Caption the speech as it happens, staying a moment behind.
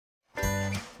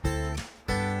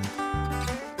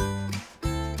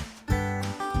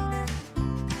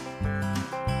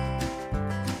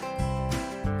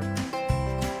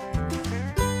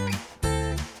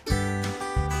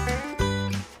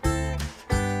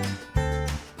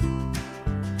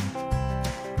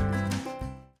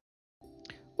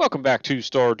Welcome back to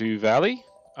Stardew Valley.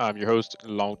 I'm your host,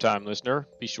 longtime listener.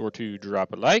 Be sure to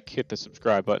drop a like, hit the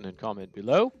subscribe button, and comment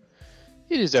below.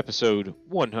 It is episode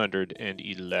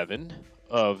 111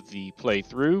 of the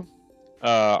playthrough.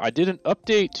 I did an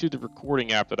update to the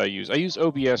recording app that I use. I use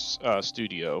OBS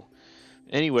Studio.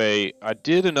 Anyway, I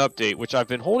did an update, which I've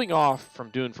been holding off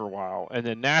from doing for a while, and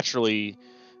then naturally,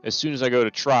 as soon as I go to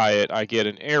try it, I get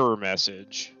an error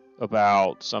message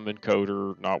about some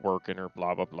encoder not working or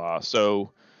blah, blah, blah.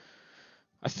 So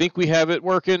I think we have it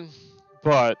working,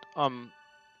 but I'm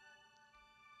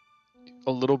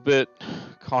a little bit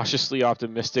cautiously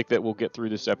optimistic that we'll get through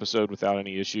this episode without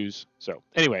any issues. So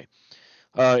anyway,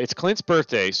 it's Clint's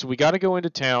birthday, so we got to go into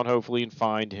town hopefully and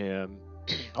find him.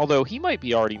 Although he might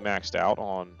be already maxed out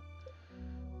on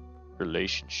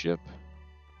relationship.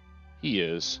 He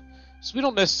is. So we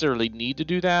don't necessarily need to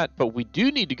do that, but we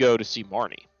do need to go to see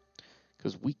Marnie.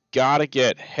 Because we got to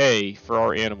get hay for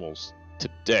our animals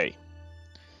today.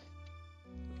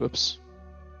 Whoops.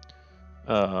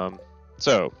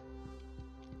 So,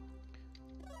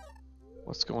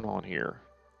 what's going on here?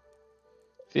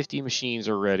 50 machines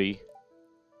are ready.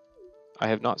 I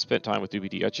have not spent time with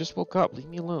DBD. I just woke up. Leave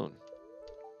me alone.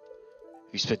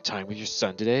 Have you spent time with your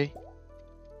son today?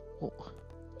 Well,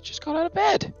 I just got out of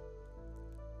bed.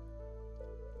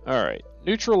 Alright.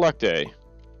 Neutral luck day.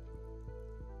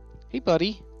 Hey,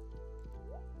 buddy.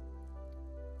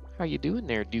 How you doing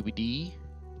there, DBD?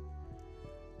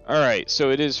 Alright,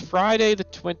 so it is Friday the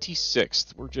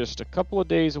 26th. We're just a couple of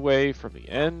days away from the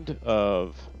end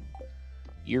of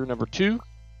year number 2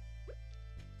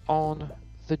 on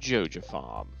the Joja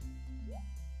farm.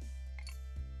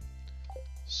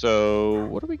 So,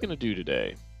 what are we going to do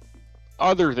today?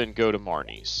 Other than go to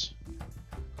Marnie's.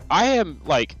 I am,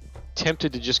 like,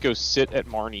 tempted to just go sit at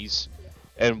Marnie's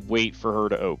and wait for her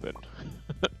to open.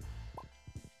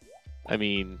 I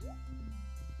mean,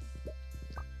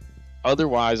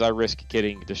 otherwise I risk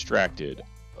getting distracted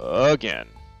again.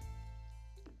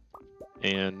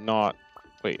 And not...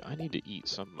 Wait, I need to eat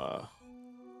some,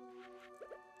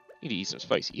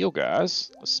 spicy eel,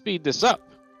 guys. Let's speed this up.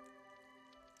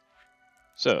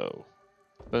 So,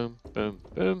 boom, boom,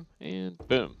 boom, and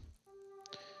boom.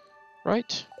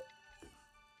 Right?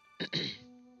 I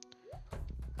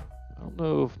don't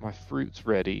know if my fruit's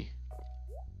ready.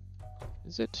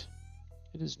 Is it?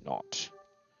 It is not.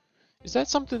 Is that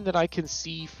something that I can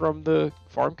see from the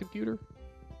farm computer?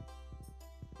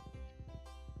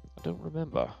 I don't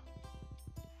remember.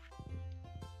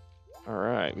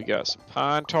 Alright, we got some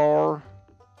pine tar,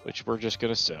 which we're just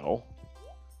going to sell.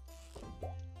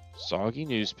 Soggy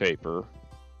newspaper.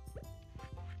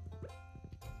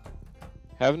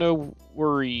 Have no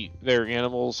worry there,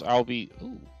 animals. I'll be...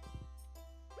 Ooh.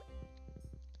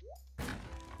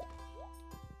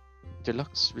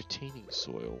 Deluxe retaining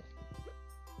soil.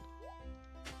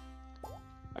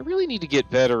 I really need to get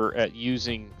better at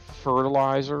using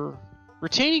fertilizer.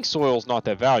 Retaining soil is not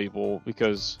that valuable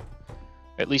because,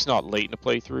 at least not late in a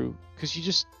playthrough, because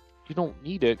you don't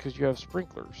need it because you have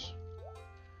sprinklers.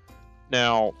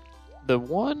 Now, the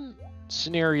one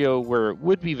scenario where it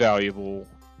would be valuable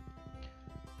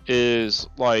is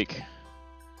like,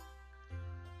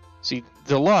 see,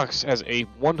 Deluxe has a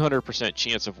 100%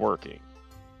 chance of working.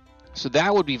 So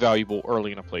that would be valuable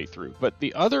early in a playthrough. But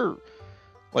the other,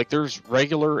 like there's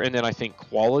regular and then I think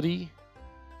quality,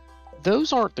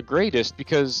 those aren't the greatest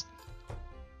because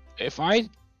if I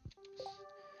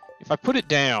put it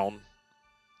down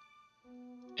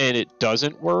and it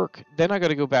doesn't work, then I got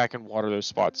to go back and water those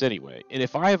spots anyway. And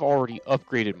if I have already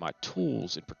upgraded my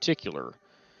tools in particular,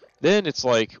 then it's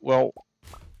like, well,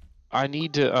 I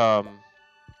need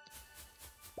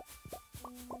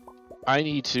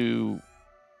to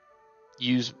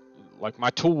use, like,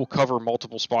 my tool will cover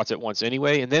multiple spots at once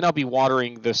anyway, and then I'll be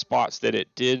watering the spots that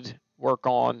it did work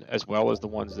on as well as the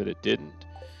ones that it didn't,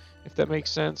 if that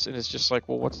makes sense. And it's just like,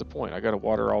 well, what's the point? I got to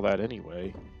water all that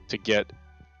anyway to get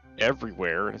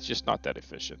everywhere, and it's just not that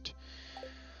efficient.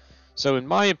 So in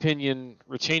my opinion,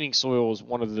 retaining soil is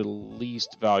one of the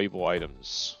least valuable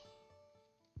items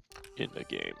in the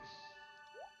game.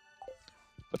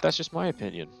 But that's just my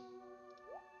opinion.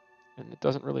 And it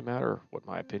doesn't really matter what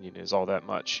my opinion is all that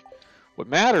much. What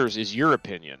matters is your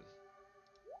opinion.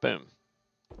 Boom.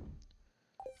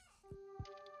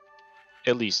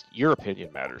 At least your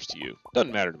opinion matters to you.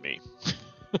 Doesn't matter to me.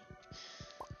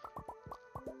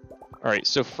 Alright,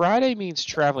 so Friday means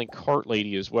traveling cart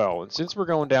lady as well. And since we're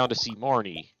going down to see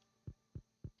Marnie,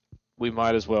 we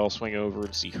might as well swing over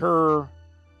and see her.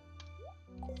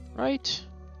 Right?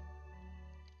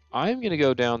 I'm going to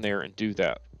go down there and do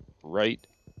that right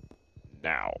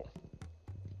now.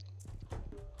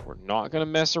 We're not going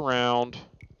to mess around.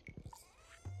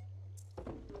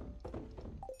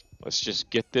 Let's just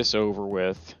get this over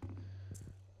with.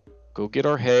 Go get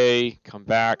our hay, come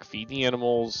back, feed the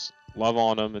animals, love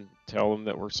on them, and tell them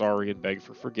that we're sorry and beg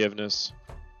for forgiveness.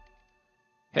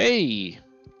 Hey!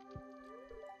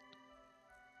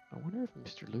 I wonder if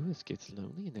Mr. Lewis gets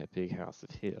lonely in that big house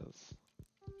of his.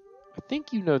 I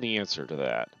think you know the answer to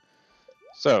that.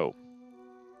 So,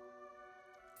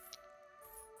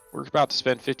 we're about to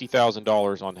spend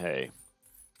 $50,000 on hay.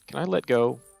 Can I let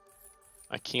go?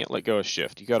 I can't let go of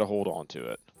shift. You gotta hold on to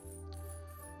it.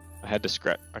 I had to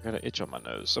scratch. I got an itch on my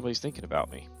nose. Somebody's thinking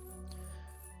about me.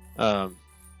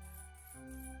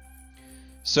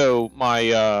 So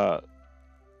my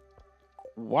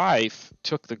wife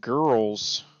took the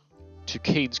girls to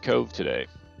Cade's Cove today.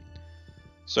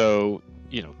 So,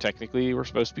 you know, technically we're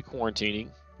supposed to be quarantining.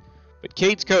 But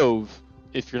Cade's Cove,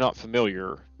 if you're not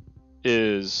familiar,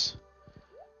 is,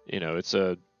 you know, it's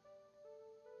a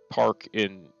park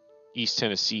in East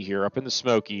Tennessee here, up in the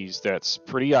Smokies, that's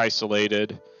pretty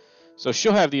isolated. So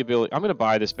she'll have the ability. I'm going to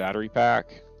buy this battery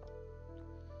pack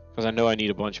because I know I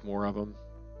need a bunch more of them.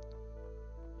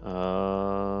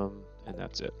 And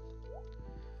that's it.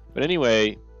 But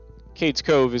anyway, Cade's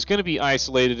Cove is going to be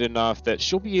isolated enough that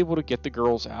she'll be able to get the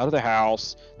girls out of the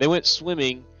house. They went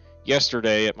swimming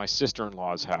yesterday at my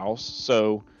sister-in-law's house,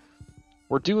 so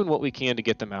we're doing what we can to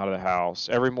get them out of the house.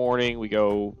 Every morning we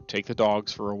go take the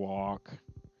dogs for a walk.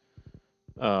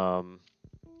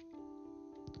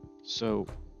 So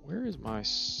where is my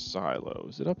silo?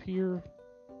 Is it up here?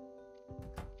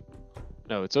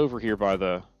 No, it's over here by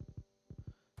the...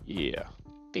 Yeah,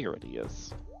 there it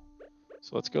is.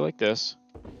 So let's go like this.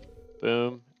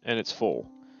 Boom, and it's full.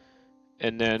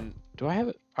 And then, do I have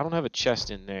it? I don't have a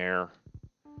chest in there.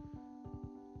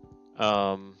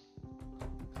 Can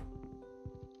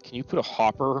you put a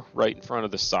hopper right in front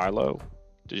of the silo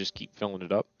to just keep filling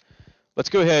it up? Let's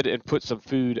go ahead and put some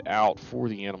food out for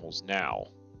the animals now,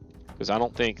 because I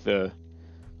don't think the...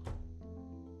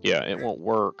 Yeah, it won't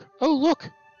work. Oh, look!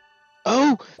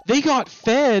 Oh, they got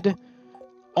fed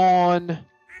on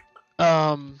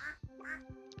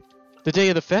the day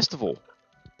of the festival.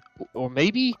 Or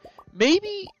maybe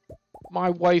my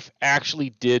wife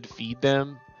actually did feed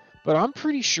them, but I'm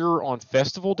pretty sure on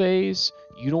festival days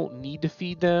you don't need to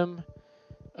feed them.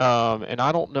 And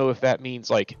I don't know if that means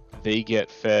like they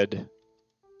get fed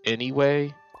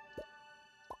anyway.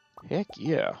 Heck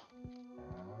yeah.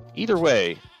 Either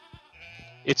way,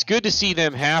 it's good to see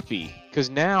them happy, because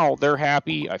now they're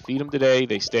happy. I feed them today,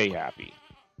 they stay happy.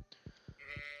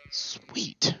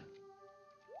 Sweet.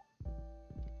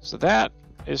 So that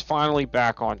is finally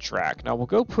back on track. Now we'll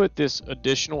go put this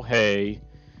additional hay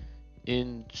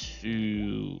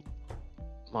into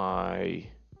my...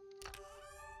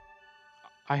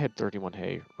 I had 31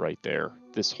 hay right there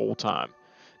this whole time.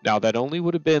 Now that only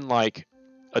would have been like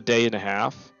a day and a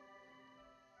half.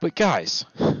 But guys,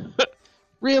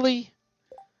 really?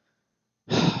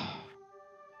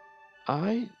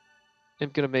 I am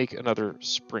going to make another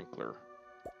sprinkler.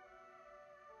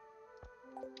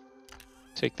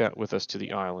 Take that with us to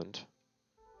the island.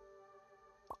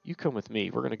 You come with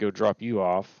me. We're going to go drop you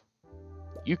off.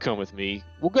 You come with me.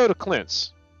 We'll go to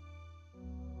Clint's.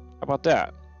 How about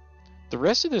that? The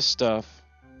rest of this stuff,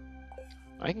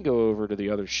 I can go over to the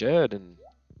other shed and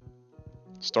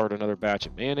start another batch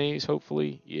of mayonnaise,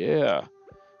 hopefully. Yeah.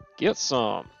 Get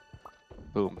some.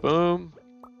 Boom, boom,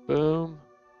 boom,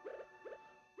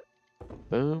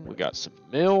 boom. We got some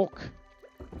milk.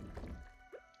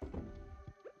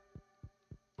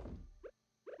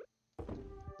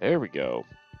 There we go.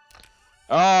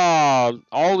 Ah,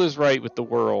 all is right with the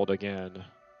world again.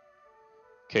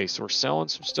 Okay, so we're selling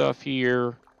some stuff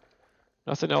here.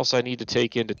 Nothing else I need to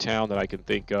take into town that I can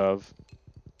think of.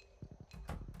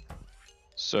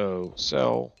 So,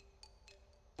 sell.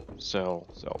 Sell,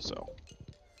 sell, sell.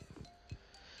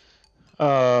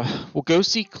 We'll go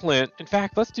see Clint. In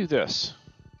fact, let's do this.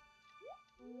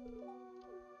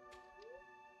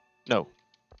 No,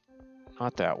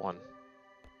 not that one.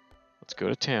 Let's go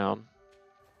to town.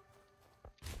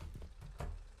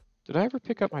 Did I ever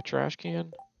pick up my trash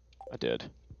can? I did.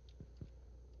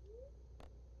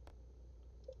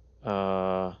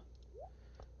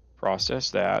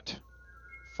 Process that.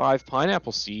 5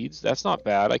 pineapple seeds. That's not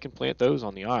bad. I can plant those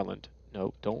on the island.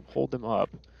 Nope, don't hold them up.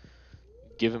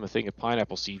 Give him a thing of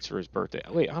pineapple seeds for his birthday.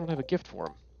 Oh, wait, I don't have a gift for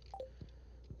him.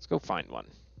 Let's go find one.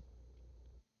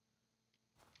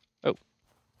 Oh.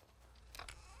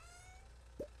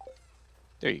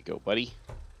 There you go, buddy.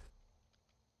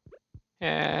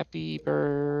 Happy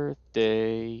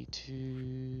birthday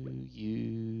to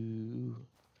you.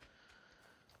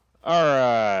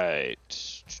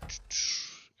 Alright.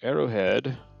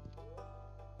 Arrowhead.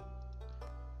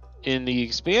 In the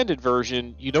expanded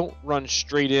version, you don't run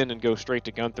straight in and go straight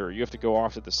to Gunther. You have to go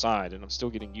off to the side, and I'm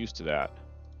still getting used to that.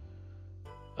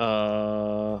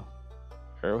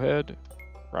 Arrowhead?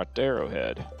 Right to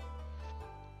Arrowhead.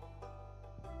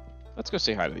 Let's go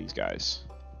say hi to these guys.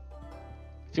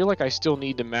 I feel like I still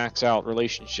need to max out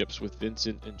relationships with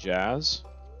Vincent and Jazz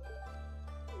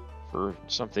for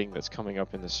something that's coming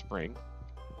up in the spring.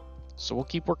 So we'll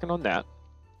keep working on that.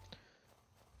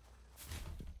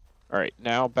 Alright,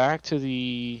 now back to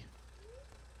the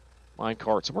mine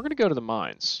carts. And we're going to go to the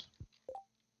mines.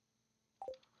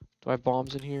 Do I have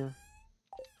bombs in here?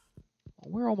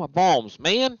 Where are all my bombs,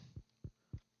 man?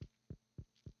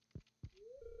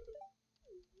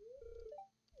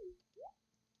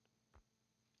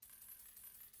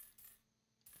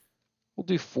 We'll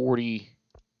do 40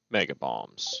 mega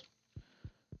bombs.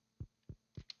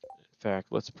 In fact,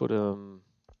 let's put them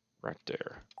right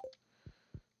there.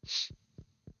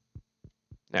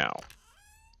 Now,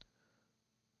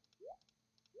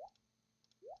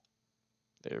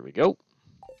 there we go.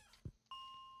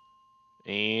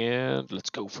 And let's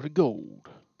go for the gold.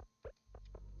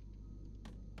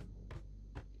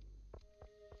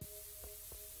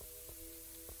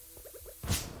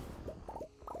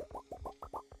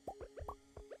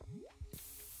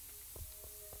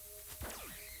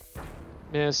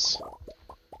 Miss.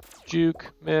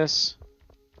 Juke. Miss.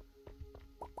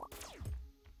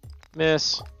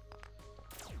 Miss.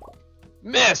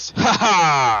 Miss! Ha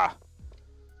ha!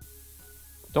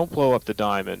 Don't blow up the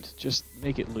diamond. Just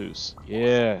make it loose.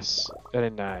 Yes. Very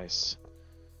nice.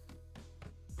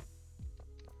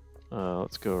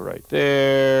 Let's go right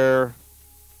there.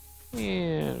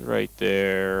 And right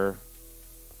there.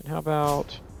 And how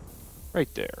about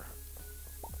right there?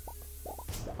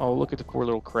 Oh, look at the poor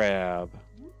little crab.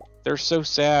 They're so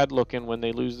sad looking when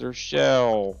they lose their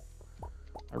shell.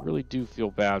 I really do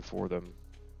feel bad for them.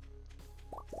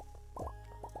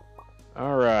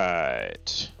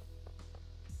 Alright.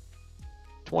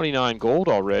 29 gold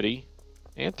already.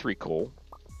 And 3 coal.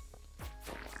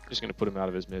 Just going to put him out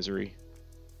of his misery.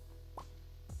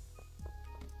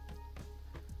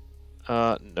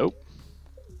 Nope.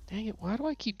 Dang it, why do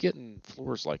I keep getting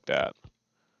floors like that?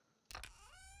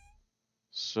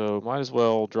 So, might as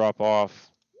well drop off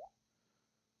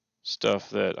stuff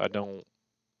that I don't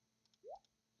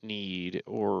need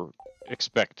or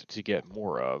expect to get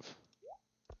more of.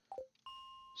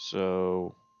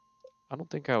 So, I don't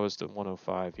think I was to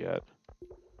 105 yet.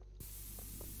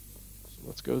 So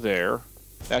let's go there.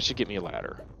 That should get me a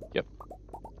ladder. Yep.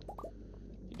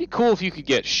 It'd be cool if you could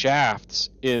get shafts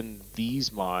in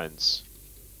these mines.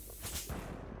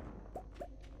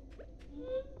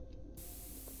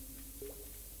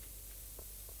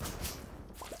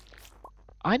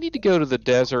 I need to go to the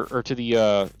desert, or to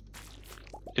the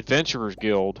Adventurers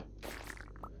Guild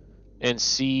and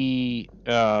see,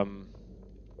 I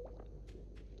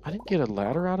didn't get a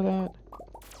ladder out of that?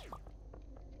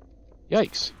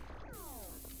 Yikes.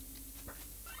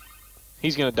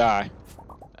 He's gonna die.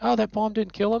 Oh, that bomb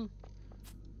didn't kill him?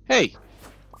 Hey!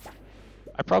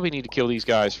 I probably need to kill these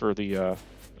guys for the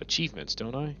achievements,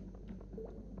 don't I?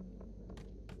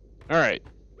 Alright.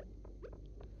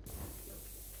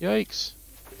 Yikes.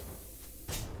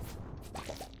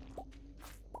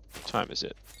 What time is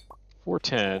it?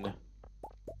 4:10.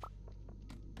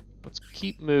 Let's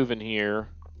keep moving here.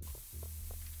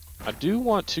 I do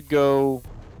want to go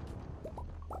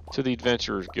to the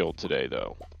Adventurers Guild today,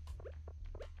 though.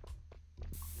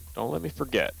 Don't let me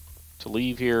forget to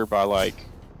leave here by like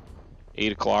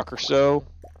 8 o'clock or so.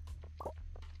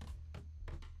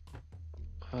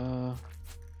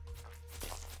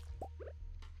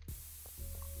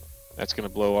 That's gonna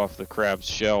blow off the crab's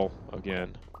shell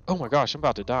again. Oh my gosh, I'm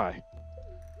about to die.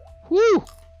 Woo!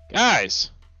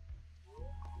 Guys!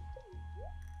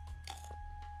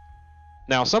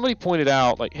 Now, somebody pointed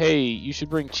out, like, hey, you should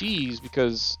bring cheese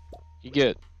because you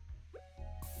get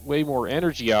way more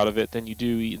energy out of it than you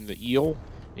do eating the eel.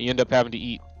 And you end up having to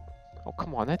eat... Oh,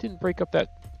 come on, that didn't break up that...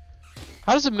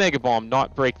 How does a Mega Bomb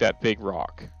not break that big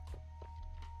rock?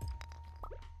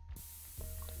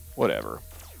 Whatever.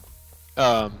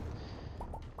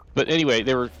 But anyway,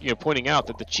 they were pointing out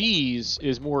that the cheese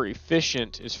is more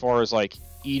efficient as far as like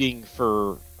eating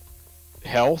for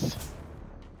health.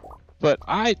 But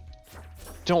I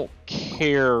don't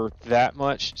care that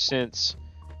much since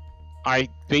I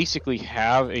basically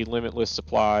have a limitless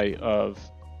supply of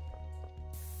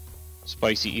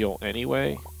spicy eel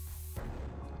anyway.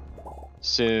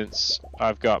 Since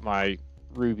I've got my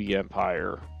Ruby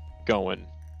Empire going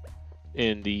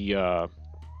in the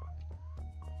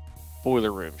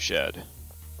boiler room shed.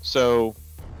 So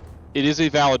it is a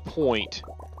valid point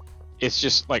it's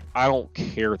just like I don't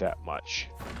care that much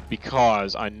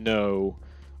because I know,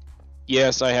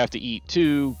 yes, I have to eat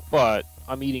 2, but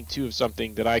I'm eating 2 of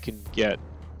something that I can get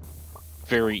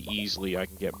very easily. I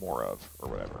can get more of or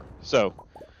whatever. So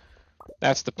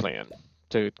that's the plan,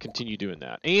 to continue doing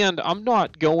that. And I'm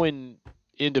not going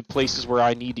into places where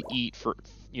I need to eat for,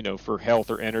 for health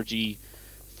or energy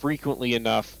frequently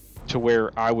enough to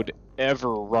where I would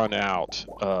ever run out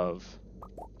of,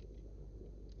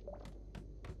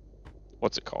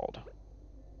 what's it called?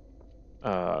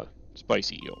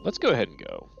 Spicy eel. Let's go ahead and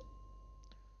go.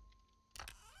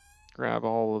 Grab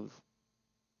all of,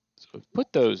 so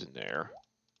put those in there.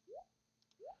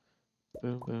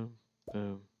 Boom, boom,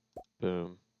 boom,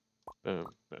 boom, boom,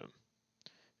 boom.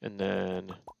 And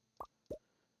then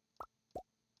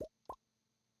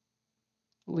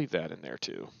we'll leave that in there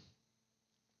too.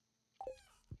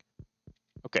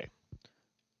 Okay.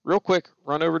 Real quick,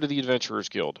 run over to the Adventurers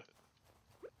Guild.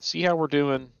 See how we're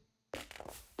doing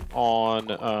on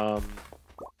our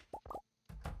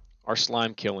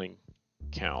slime killing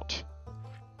count.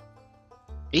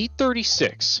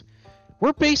 836.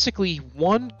 We're basically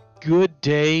one good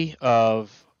day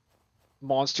of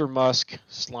monster musk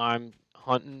slime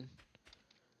hunting.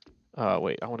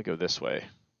 Wait, I want to go this way.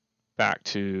 Back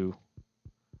to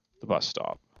the bus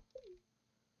stop.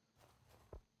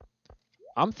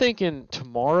 I'm thinking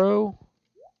tomorrow,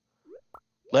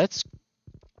 let's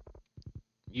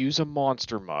use a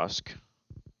monster musk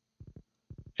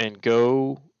and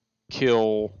go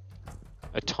kill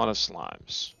a ton of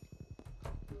slimes.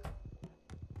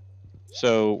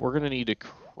 So we're going to need to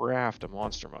craft a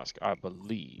monster musk, I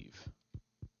believe.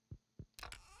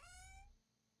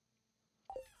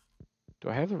 Do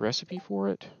I have the recipe for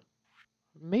it?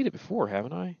 I've made it before,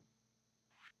 haven't I?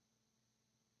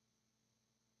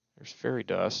 There's fairy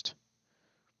dust.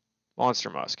 Monster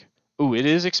musk. Ooh, it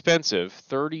is expensive.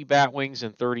 30 bat wings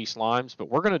and 30 slimes, but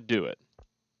we're going to do it.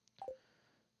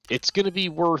 It's going to be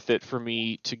worth it for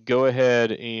me to go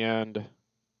ahead and...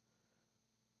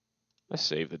 Let's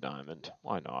save the diamond.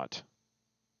 Why not?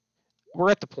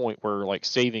 We're at the point where, like,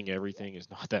 saving everything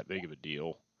is not that big of a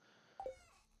deal.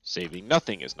 Saving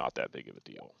nothing is not that big of a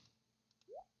deal.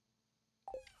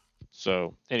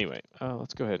 So, anyway,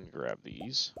 let's go ahead and grab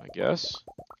these, I guess.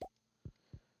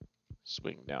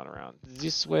 Swing down around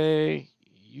this way.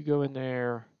 You go in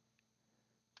there.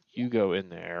 You go in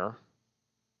there.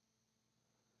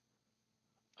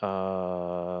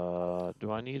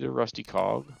 Do I need a rusty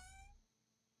cog?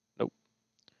 Nope.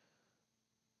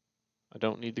 I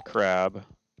don't need the crab.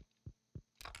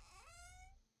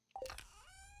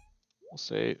 We'll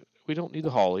save. We don't need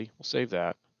the holly. We'll save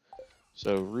that.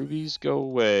 So rubies go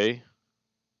away.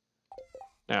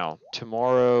 Now,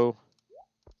 tomorrow,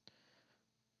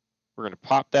 we're going to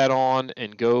pop that on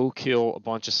and go kill a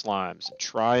bunch of slimes and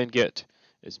try and get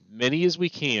as many as we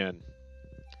can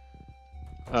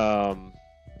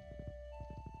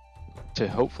to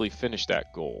hopefully finish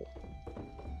that goal.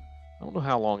 I don't know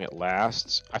how long it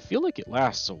lasts. I feel like it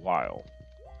lasts a while.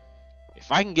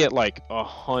 If I can get like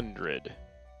 100,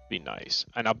 be nice.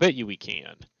 And I'll bet you we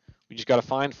can. We just got to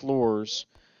find floors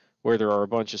where there are a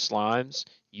bunch of slimes,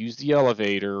 use the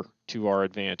elevator to our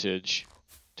advantage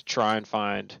to try and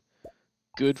find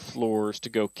good floors to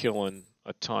go killing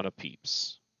a ton of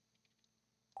peeps.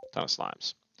 A ton of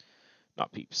slimes.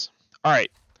 Not peeps. All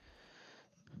right.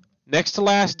 Next to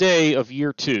last day of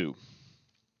year 2.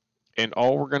 And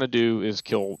all we're going to do is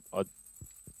kill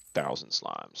 1,000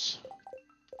 slimes.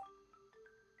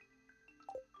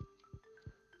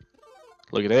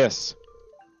 Look at this.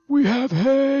 We have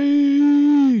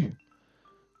hay!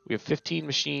 We have 15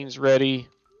 machines ready.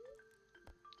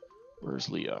 Where's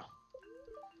Leah?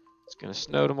 It's going to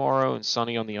snow tomorrow and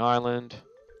sunny on the island.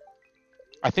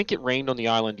 I think it rained on the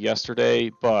island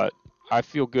yesterday, but I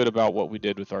feel good about what we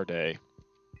did with our day.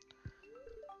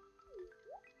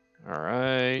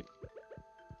 Alright.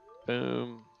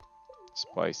 Boom.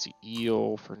 Spicy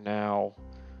eel for now.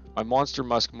 My monster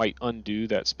musk might undo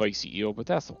that spicy eel, but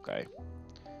that's okay.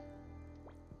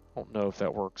 I don't know if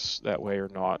that works that way or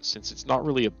not, since it's not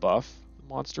really a buff,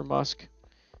 monster musk.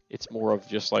 It's more of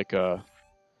just like a...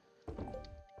 I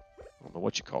don't know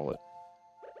what you call it.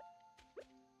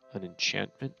 An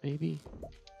enchantment, maybe?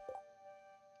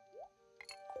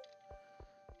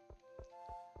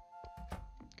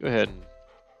 Go ahead and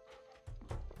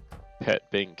pet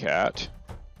Bing Cat.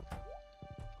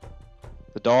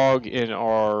 The dog in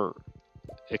our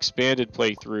expanded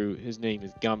playthrough, his name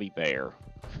is Gummy Bear.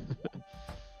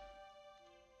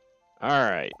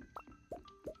 Alright.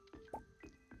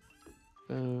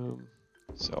 Boom.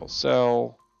 Sell,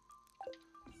 sell.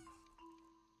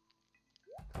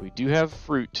 We do have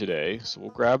fruit today, so we'll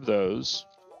grab those.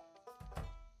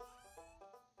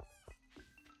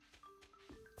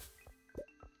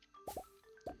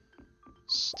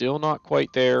 Still not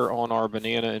quite there on our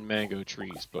banana and mango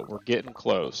trees, but we're getting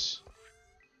close.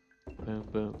 Boom,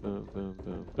 boom, boom, boom,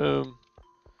 boom, boom.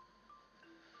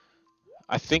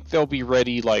 I think they'll be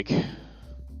ready like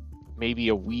maybe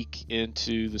a week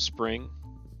into the spring.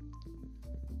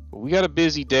 But we got a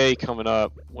busy day coming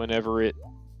up whenever it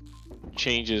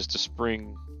changes to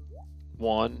spring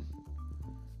 1.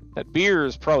 That beer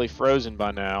is probably frozen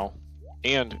by now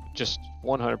and just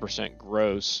 100%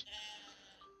 gross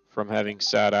from having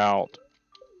sat out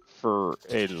for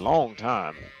a long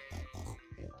time.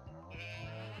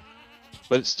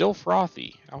 But it's still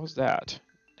frothy. How was that?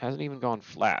 It hasn't even gone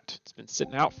flat. It's been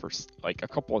sitting out for like a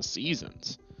couple of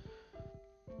seasons.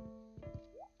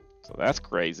 So that's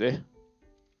crazy.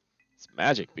 It's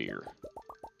magic beer.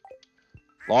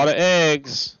 A lot of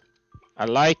eggs. I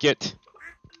like it.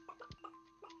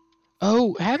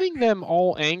 Oh, having them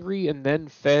all angry and then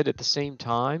fed at the same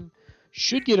time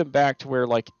should get them back to where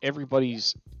like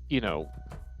everybody's, you know,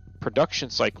 production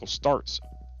cycle starts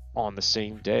on the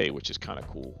same day, which is kind of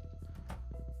cool.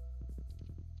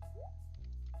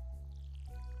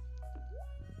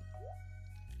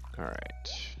 All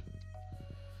right.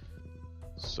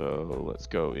 So let's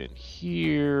go in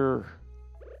here.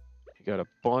 You got a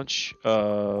bunch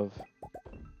of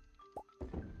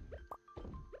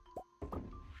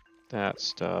that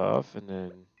stuff, and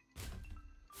then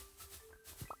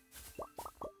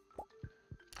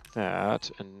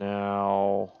that, and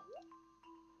now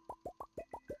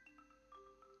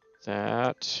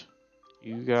that.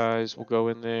 You guys will go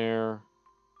in there.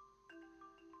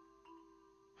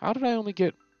 How did I only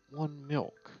get 1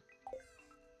 milk?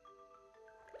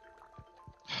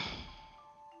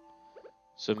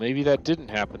 So maybe that didn't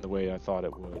happen the way I thought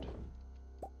it would.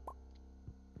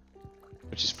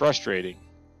 Which is frustrating.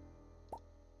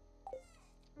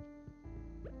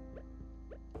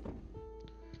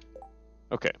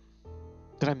 Okay.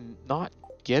 Did I not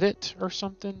get it or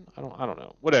something? I don't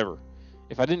know. Whatever.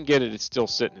 If I didn't get it, it's still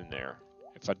sitting in there.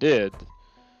 If I did,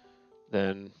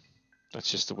 then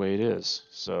that's just the way it is.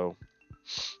 So,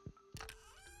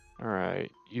 all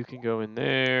right, you can go in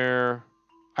there.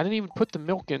 I didn't even put the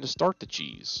milk in to start the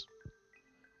cheese.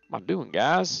 What am I doing,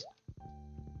 guys?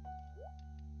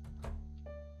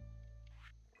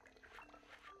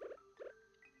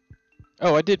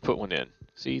 Oh, I did put one in.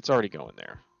 See, it's already going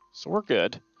there. So we're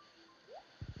good.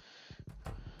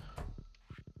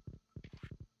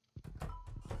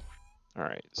 All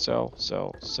right, sell,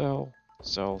 sell, sell,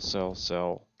 sell, sell,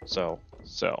 sell, sell,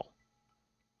 sell.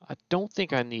 I don't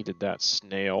think I needed that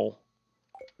snail.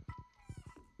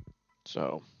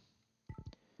 So,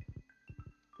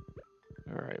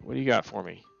 all right, what do you got for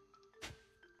me?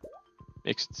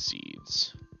 Mixed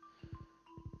seeds.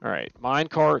 All right, mine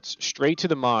carts straight to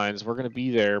the mines. We're gonna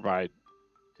be there by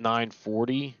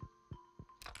 9:40.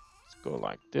 Let's go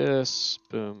like this.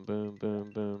 Boom, boom,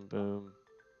 boom, boom, boom,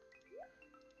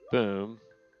 boom.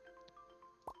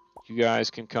 You guys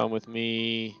can come with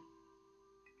me.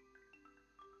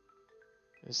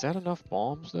 Is that enough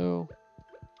bombs though?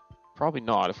 Probably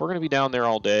not. If we're gonna be down there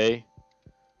all day,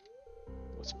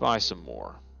 let's buy some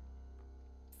more.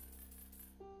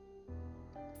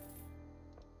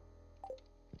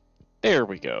 There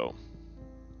we go.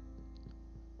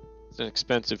 It's an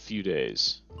expensive few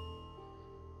days.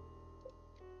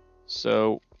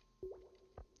 So,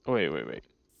 oh, wait.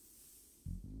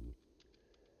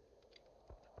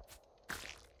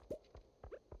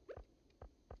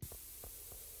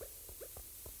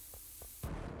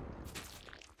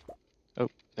 Oh,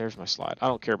 there's my slide. I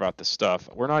don't care about this stuff.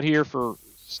 We're not here for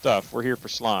stuff. We're here for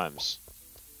slimes.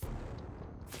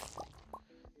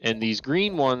 And these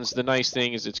green ones, the nice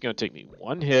thing is it's going to take me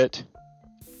 1 hit.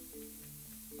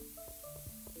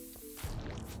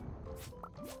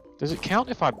 Does it count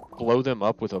if I blow them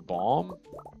up with a bomb?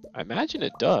 I imagine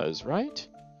it does, right?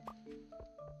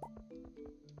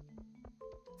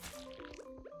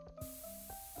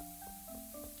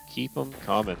 Keep them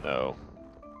coming, though.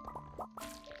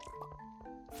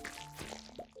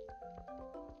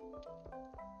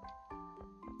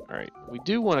 Alright, we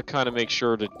do want to kind of make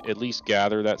sure to at least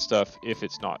gather that stuff if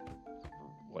it's not,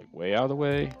 like, way out of the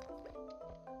way.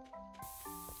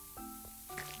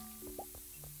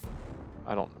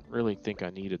 I don't really think I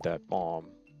needed that bomb.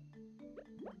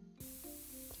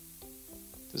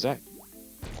 Does that...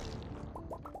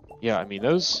 Yeah, I mean,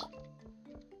 those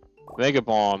mega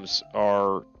bombs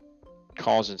are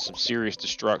causing some serious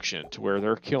destruction to where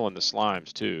they're killing the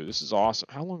slimes, too. This is awesome.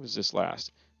 How long does this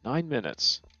last? 9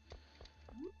 minutes.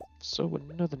 So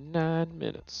another 9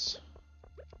 minutes.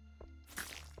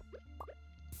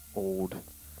 Old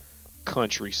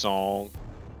country song.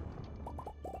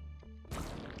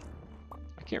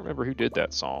 I can't remember who did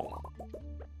that song.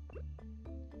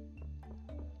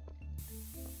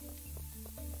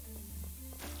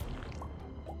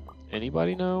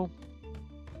 Anybody know?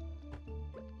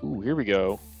 Ooh, here we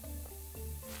go.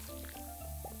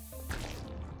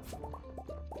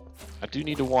 I do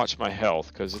need to watch my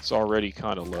health because it's already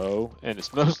kind of low, and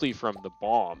it's mostly from the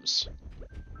bombs.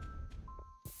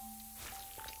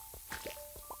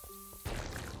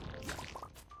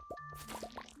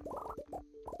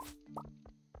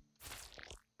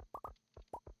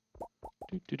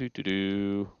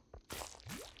 Do.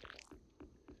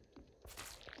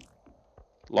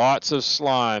 Lots of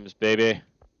slimes, baby.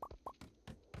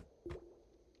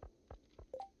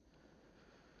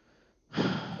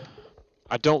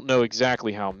 I don't know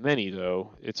exactly how many,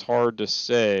 though. It's hard to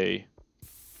say.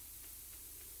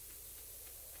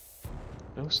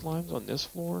 No slimes on this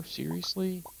floor?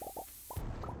 Seriously?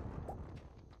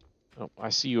 Oh, I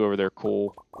see you over there,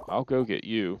 Cole. I'll go get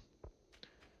you.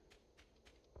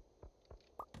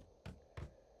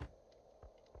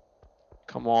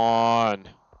 Come on.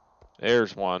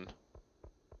 There's one.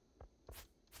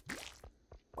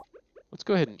 Let's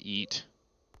go ahead and eat.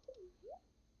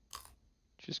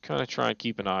 Just kind of try and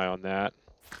keep an eye on that.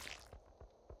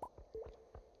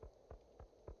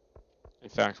 In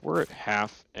fact, we're at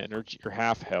half energy or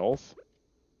half health.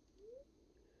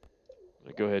 I'm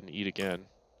gonna go ahead and eat again.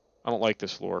 I don't like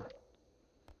this floor.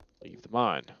 Leave the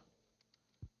mine.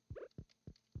 Go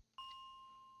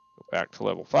back to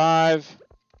level 5.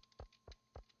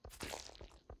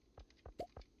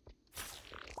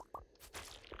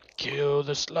 Kill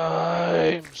the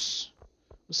slimes.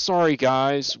 Sorry,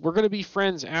 guys. We're going to be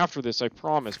friends after this, I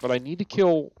promise. But I need to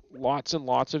kill lots and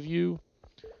lots of you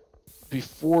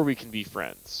before we can be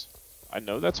friends. I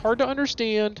know that's hard to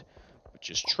understand, but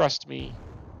just trust me.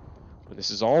 When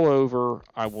this is all over,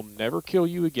 I will never kill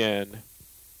you again.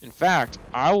 In fact,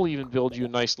 I will even build you a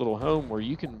nice little home where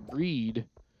you can breed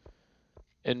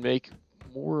and make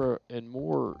more and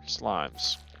more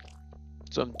slimes.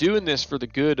 So I'm doing this for the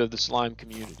good of the slime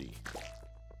community.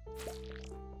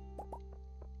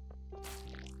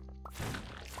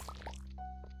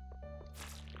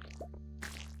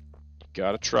 You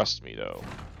gotta trust me, though.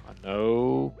 I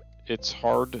know it's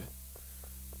hard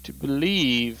to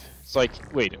believe. It's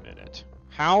like, wait a minute.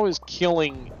 How is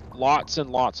killing lots and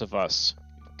lots of us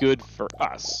good for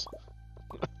us?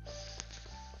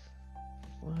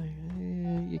 Well,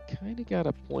 you kind of got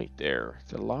a point there.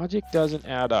 The logic doesn't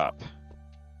add up.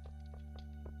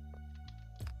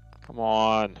 Come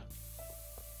on.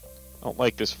 I don't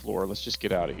like this floor. Let's just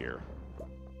get out of here.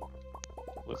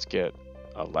 Let's get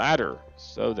a ladder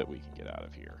so that we can get out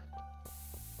of here.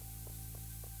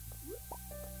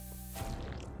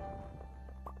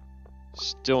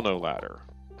 Still no ladder.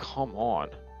 Come on.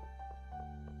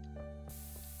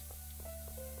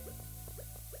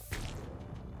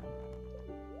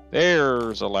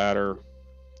 There's a ladder.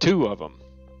 2 of them.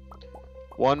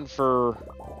 One for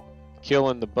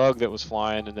killing the bug that was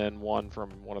flying, and then one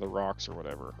from one of the rocks or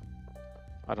whatever.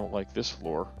 I don't like this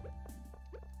floor.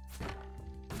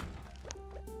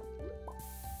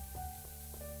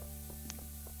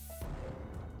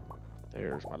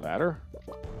 There's my ladder.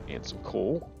 And some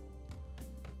coal.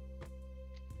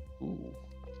 Ooh.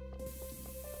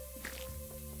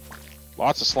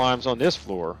 Lots of slimes on this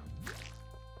floor.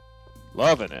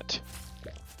 Loving it.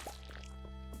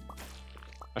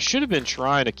 I should have been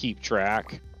trying to keep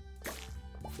track.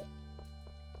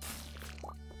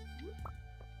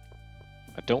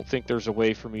 I don't think there's a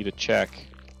way for me to check,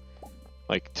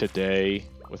 like, today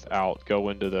without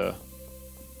going to the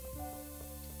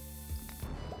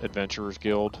Adventurers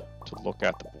Guild to look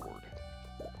at the board.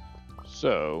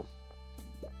 So,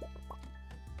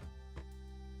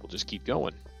 we'll just keep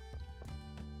going.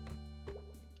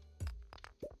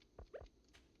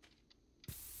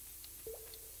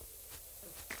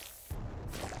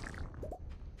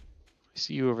 I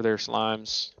see you over there,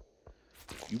 slimes.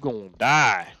 You gonna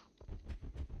die.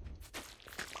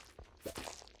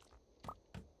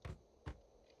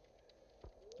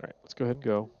 Alright, let's go ahead and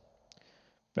go.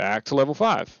 Back to level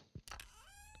 5.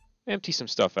 Empty some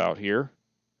stuff out here.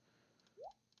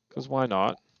 Because why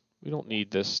not? We don't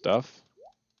need this stuff.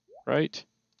 Right?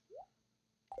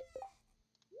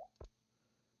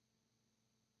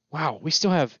 Wow, we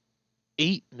still have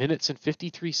 8 minutes and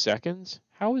 53 seconds?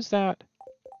 How is that?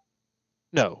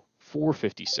 No,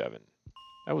 4:57.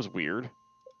 That was weird.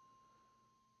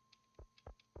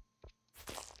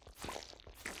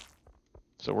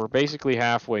 So we're basically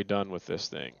halfway done with this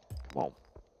thing. Come on.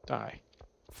 Die.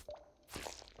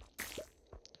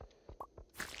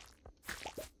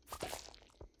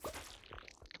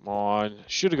 Come on.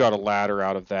 Should have got a ladder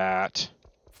out of that.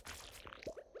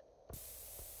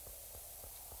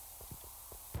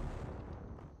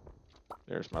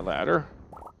 There's my ladder.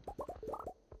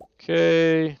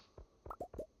 Okay.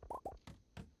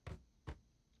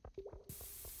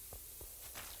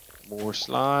 More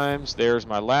slimes. There's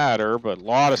my ladder, but a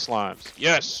lot of slimes.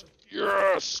 Yes!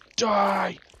 Yes!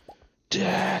 Die!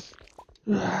 Death!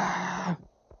 Ah.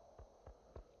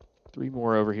 3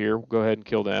 more over here. We'll go ahead and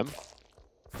kill them.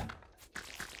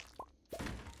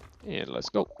 And let's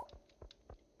go.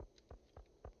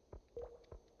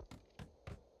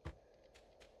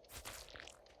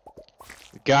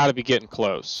 We gotta be getting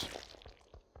close.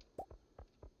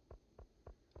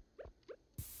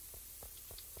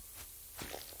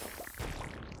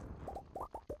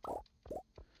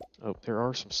 Oh, there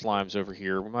are some slimes over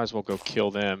here. We might as well go kill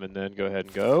them and then go ahead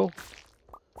and go.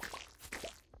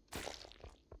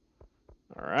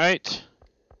 Alright.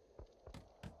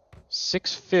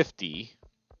 650.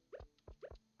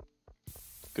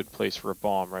 Good place for a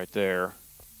bomb right there.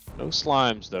 No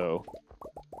slimes, though.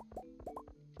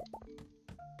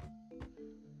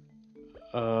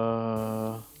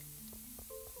 I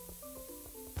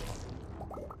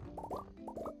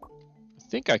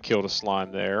think I killed a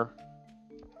slime there.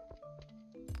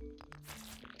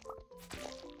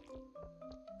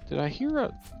 Did I hear a...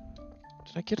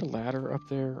 Did I get a ladder up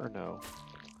there or no?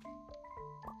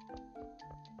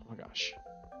 Oh my gosh.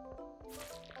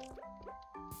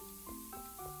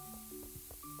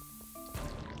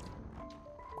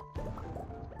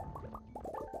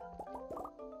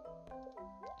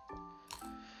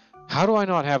 How do I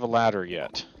not have a ladder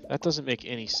yet? That doesn't make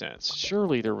any sense.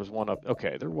 Surely there was one up...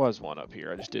 Okay, there was one up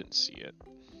here. I just didn't see it.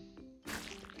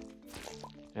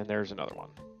 And there's another one.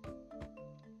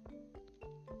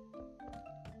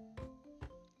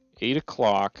 8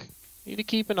 o'clock. Need to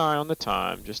keep an eye on the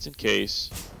time, just in case.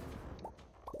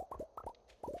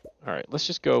 Alright, let's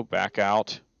just go back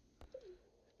out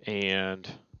and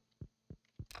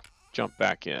jump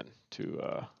back in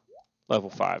to level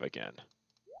 5 again.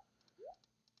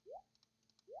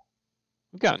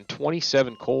 We've gotten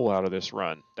 27 coal out of this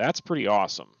run. That's pretty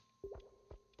awesome.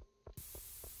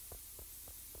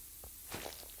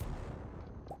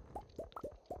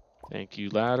 Thank you,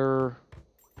 ladder.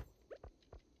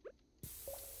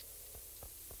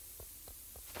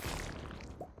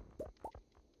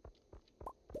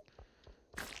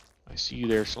 I see you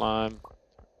there, slime.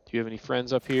 Do you have any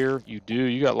friends up here? You do.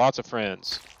 You got lots of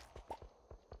friends.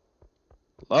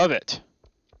 Love it.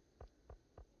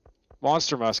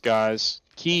 Monster musk, guys.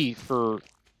 Key for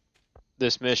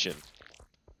this mission.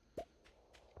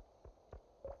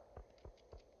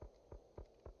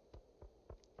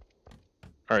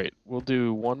 Alright, we'll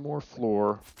do one more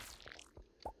floor.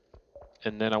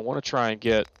 And then I want to try and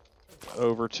get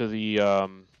over to the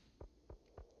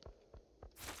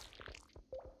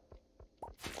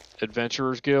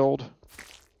Adventurers Guild.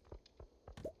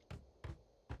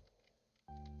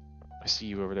 I see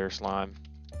you over there, slime.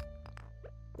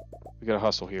 We gotta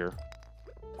hustle here.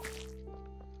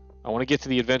 I want to get to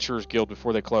the Adventurers Guild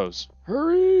before they close.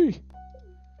 Hurry!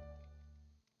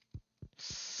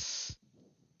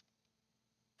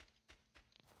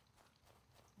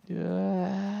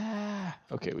 Yeah.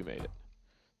 Okay, we made it.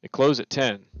 They close at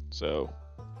 10, so...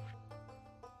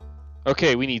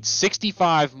 Okay, we need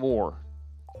 65 more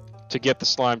to get the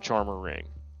Slime Charmer ring.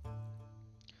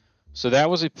 So that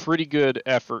was a pretty good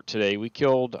effort today. We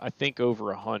killed, I think, over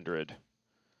 100.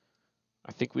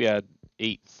 I think we had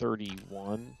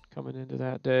 831 coming into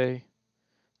that day.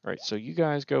 All right, so you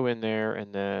guys go in there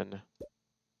and then...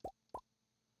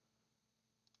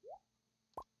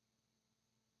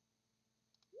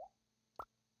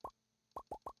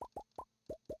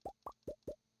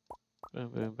 Boom,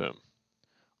 boom, boom.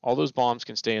 All those bombs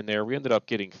can stay in there. We ended up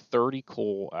getting 30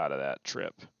 coal out of that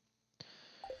trip.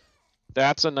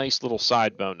 That's a nice little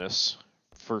side bonus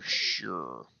for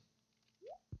sure.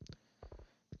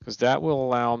 Because that will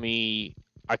allow me...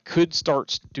 I could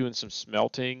start doing some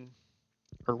smelting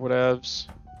or whatevs.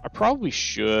 I probably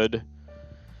should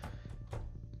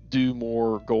do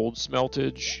more gold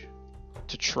smeltage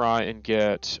to try and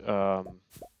get... hang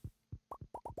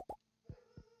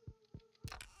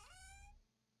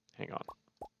on.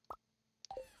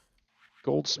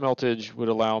 Gold smeltage would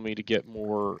allow me to get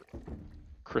more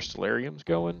crystallariums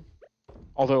going.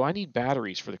 Although I need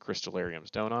batteries for the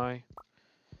crystallariums, don't I?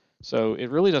 So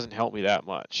it really doesn't help me that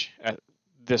much at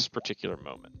this particular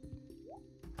moment.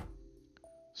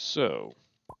 So,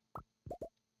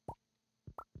 oh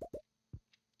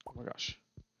my gosh.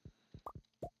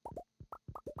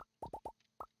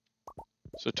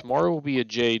 So tomorrow will be a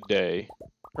jade day,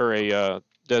 or a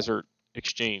desert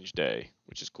exchange day,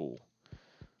 which is cool.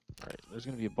 All right, there's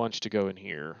going to be a bunch to go in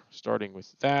here, starting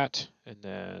with that, and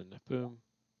then boom,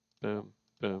 boom,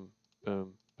 boom,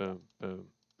 boom, boom, boom,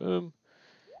 boom,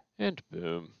 and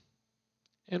boom.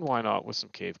 And why not with some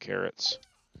cave carrots?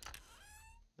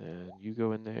 Then you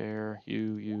go in there,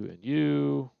 you, and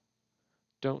you.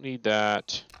 Don't need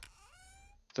that.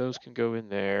 Those can go in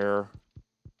there.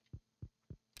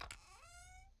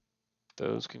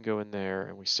 Those can go in there,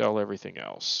 and we sell everything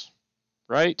else.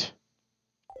 Right?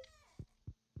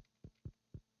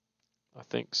 I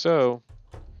think so.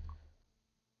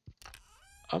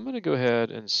 I'm going to go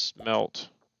ahead and smelt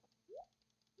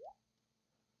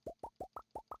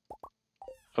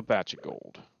a batch of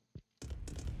gold.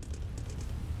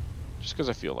 Just because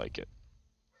I feel like it.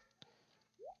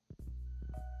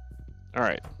 All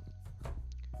right.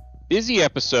 Busy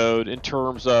episode in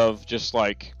terms of just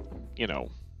like, you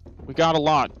know, we got a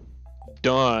lot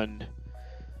done,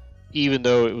 even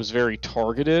though it was very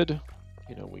targeted.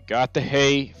 You know, we got the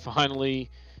hay finally,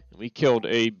 and we killed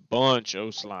a bunch of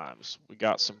slimes. We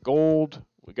got some gold,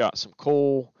 we got some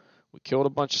coal, we killed a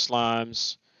bunch of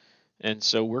slimes, and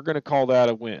so we're going to call that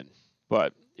a win.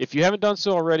 But if you haven't done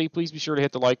so already, please be sure to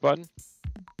hit the like button,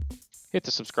 hit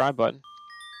the subscribe button,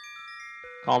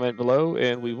 comment below,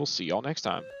 and we will see y'all next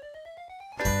time.